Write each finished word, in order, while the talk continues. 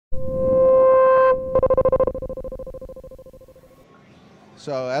So,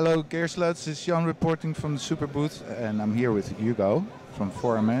 hello Gearsltuz, this is Jan reporting from the Superbooth, and I'm here with Hugo from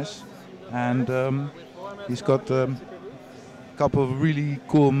 4MS, and he's got a couple of really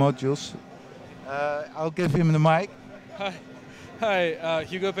cool modules. I'll give him the mic. Hi,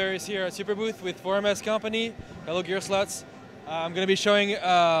 Hugo Paris here at Superbooth with 4MS Company. Hello Gearsltuz. I'm going to be showing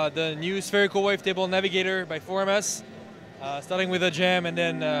the new Spherical Wavetable Navigator by 4MS, starting with a jam and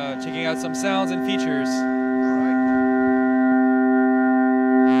then checking out some sounds and features.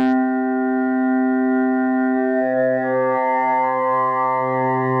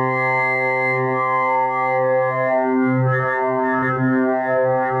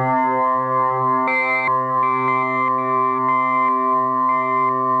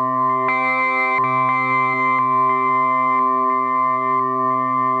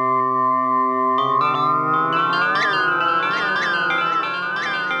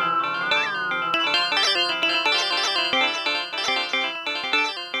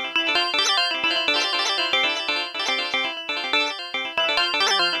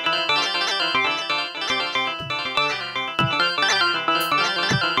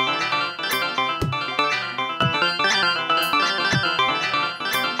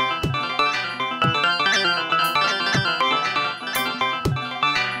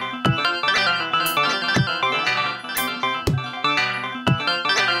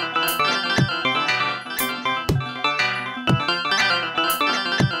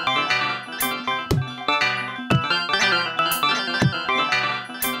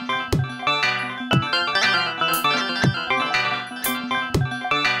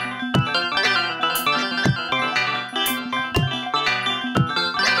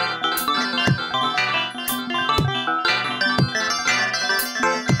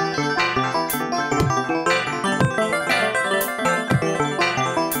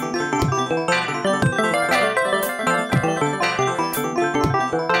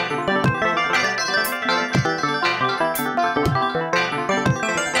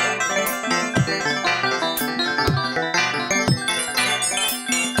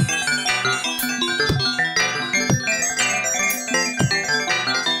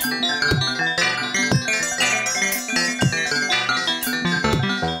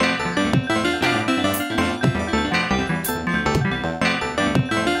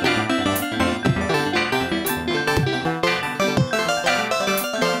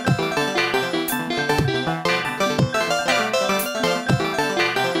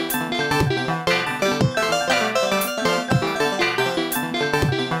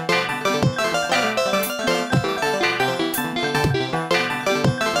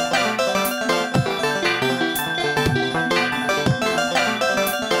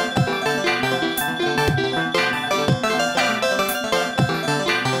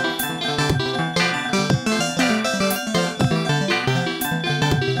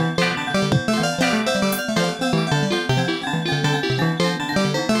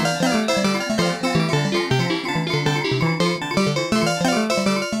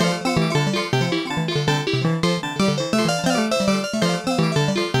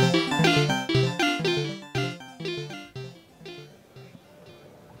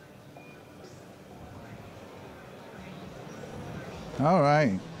 All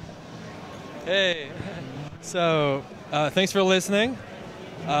right. Hey, so thanks for listening.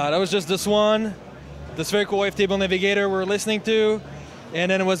 That was just this one, the Spherical Wavetable Navigator we're listening to, and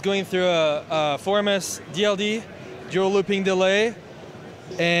then it was going through a 4MS DLD, dual looping delay,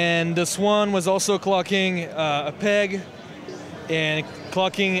 and this one was also clocking a peg and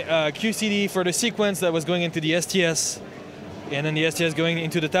clocking QCD for the sequence that was going into the STS, and then the STS going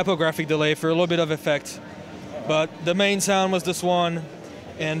into the typographic delay for a little bit of effect. But the main sound was this one,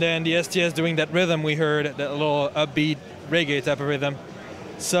 and then the STS doing that rhythm we heard, that little upbeat reggae type of rhythm.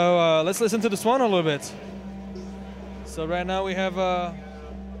 So let's listen to this one a little bit. So right now we have,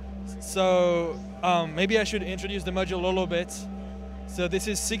 maybe I should introduce the module a little bit. So this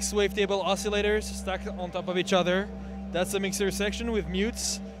is 6 wavetable oscillators stacked on top of each other. That's the mixer section with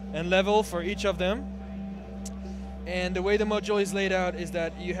mutes and level for each of them. And the way the module is laid out is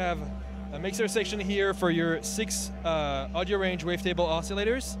that you have a mixer section here for your 6 audio range wavetable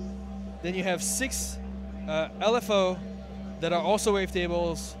oscillators. Then you have 6 LFO that are also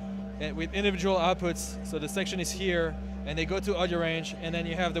wavetables with individual outputs. So the section is here, and they go to audio range, and then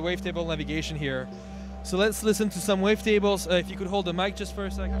you have the wavetable navigation here. So let's listen to some wavetables. If you could hold the mic just for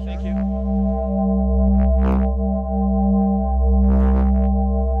a second, thank you.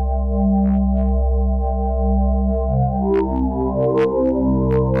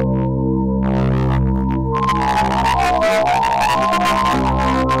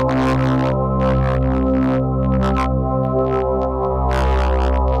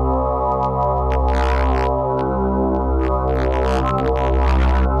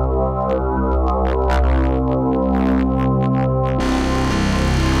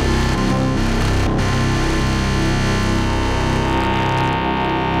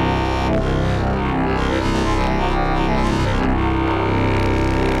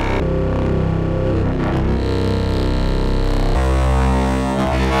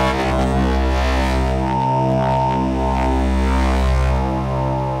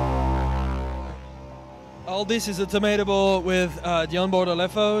 all this is automatable with the onboard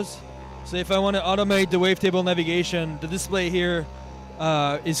LFOs. So if I want to automate the wavetable navigation, the display here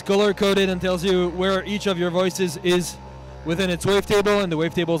is color-coded and tells you where each of your voices is within its wavetable, and the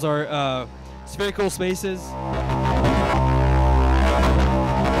wavetables are spherical spaces.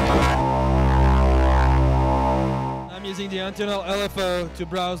 I'm using the internal LFO to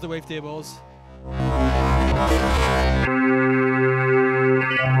browse the wavetables.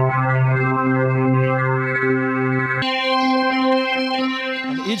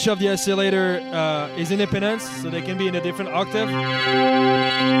 And each of the oscillator is independent, so they can be in a different octave.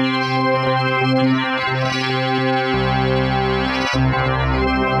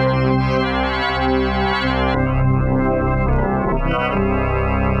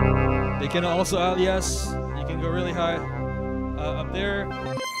 They can also alias. You can go really high up there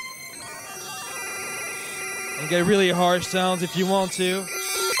and get really harsh sounds if you want to.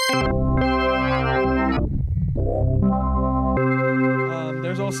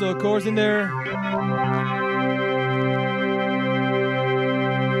 There's also chords in there.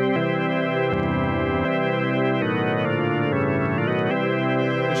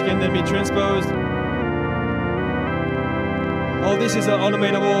 Which can then be transposed. All this is an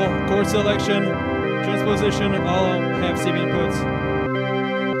automatable chord selection, transposition, all have CV inputs.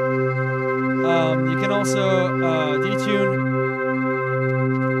 You can also detune.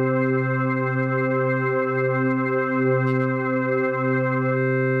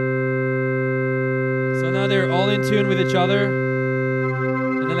 So now they're all in tune with each other,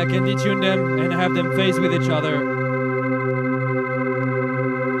 and then I can detune them and have them phase with each other.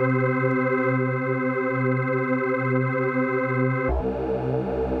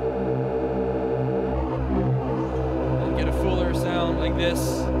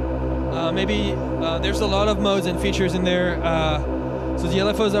 There's a lot of modes and features in there. So the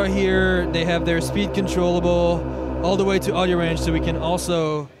LFOs are here. They have their speed controllable all the way to audio range, so we can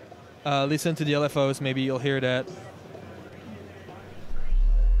also listen to the LFOs. Maybe you'll hear that.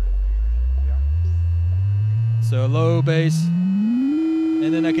 So low, bass,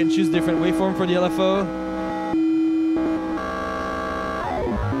 and then I can choose different waveform for the LFO.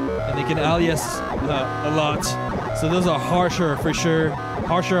 And they can alias a lot. So those are harsher for sure,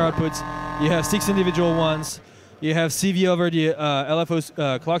 harsher outputs. You have 6 individual ones. You have CV over the LFO's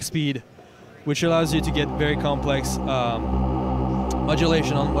clock speed, which allows you to get very complex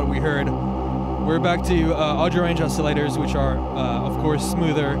modulation on what we heard. We're back to audio range oscillators, which are, of course,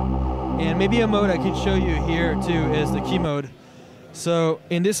 smoother. And maybe a mode I can show you here, too, is the key mode. So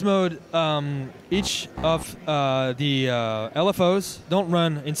in this mode, each of the LFOs don't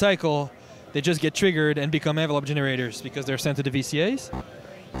run in cycle. They just get triggered and become envelope generators because they're sent to the VCAs.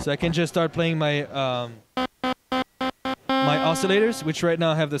 So I can just start playing my my oscillators, which right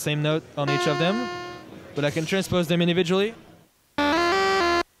now have the same note on each of them, but I can transpose them individually. So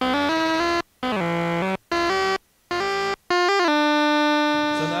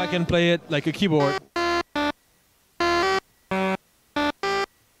now I can play it like a keyboard.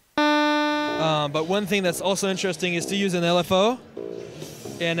 But one thing that's also interesting is to use an LFO.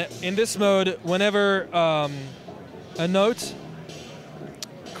 And in this mode, whenever a note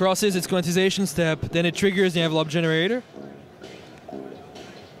crosses its quantization step, then it triggers the envelope generator.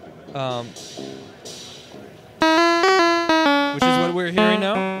 Which is what we're hearing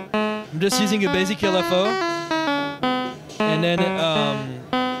now. I'm just using a basic LFO. And then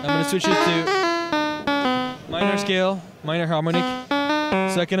I'm going to switch it to minor scale, minor harmonic.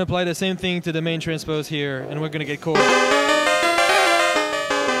 So I can apply the same thing to the main transpose here, and we're going to get chord.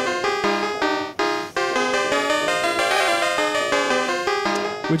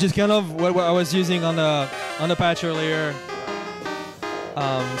 Which is kind of what I was using on the patch earlier.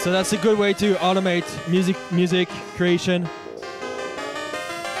 So that's a good way to automate music creation.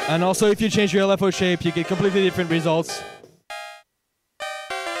 And also, if you change your LFO shape, you get completely different results.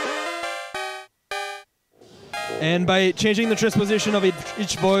 And by changing the transposition of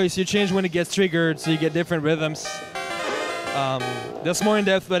each voice, you change when it gets triggered, so you get different rhythms. That's more in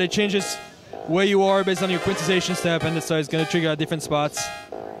depth, but it changes where you are based on your quantization step, and so it's going to trigger at different spots.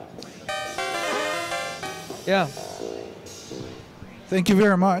 Yeah. Thank you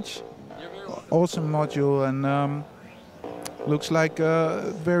very much. Awesome module, and looks like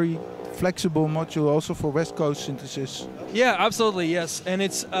a very flexible module also for West Coast synthesis. Yeah, absolutely, yes. And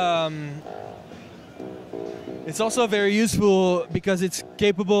it's also very useful because it's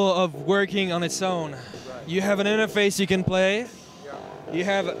capable of working on its own. You have an interface you can play. You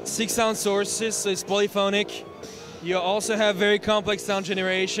have 6 sound sources, so it's polyphonic. You also have very complex sound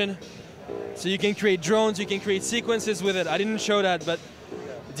generation. So you can create drones, you can create sequences with it. I didn't show that, but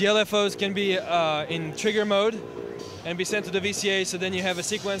The LFOs can be in trigger mode and be sent to the VCA, so then you have a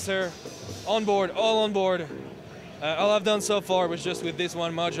sequencer on board, all on board. All I've done so far was just with this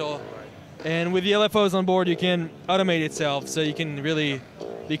one module. And with the LFOs on board, you can automate itself, so you can really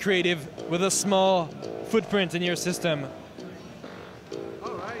be creative with a small footprint in your system.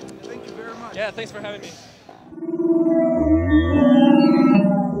 All right, thank you very much. Yeah, thanks for having me.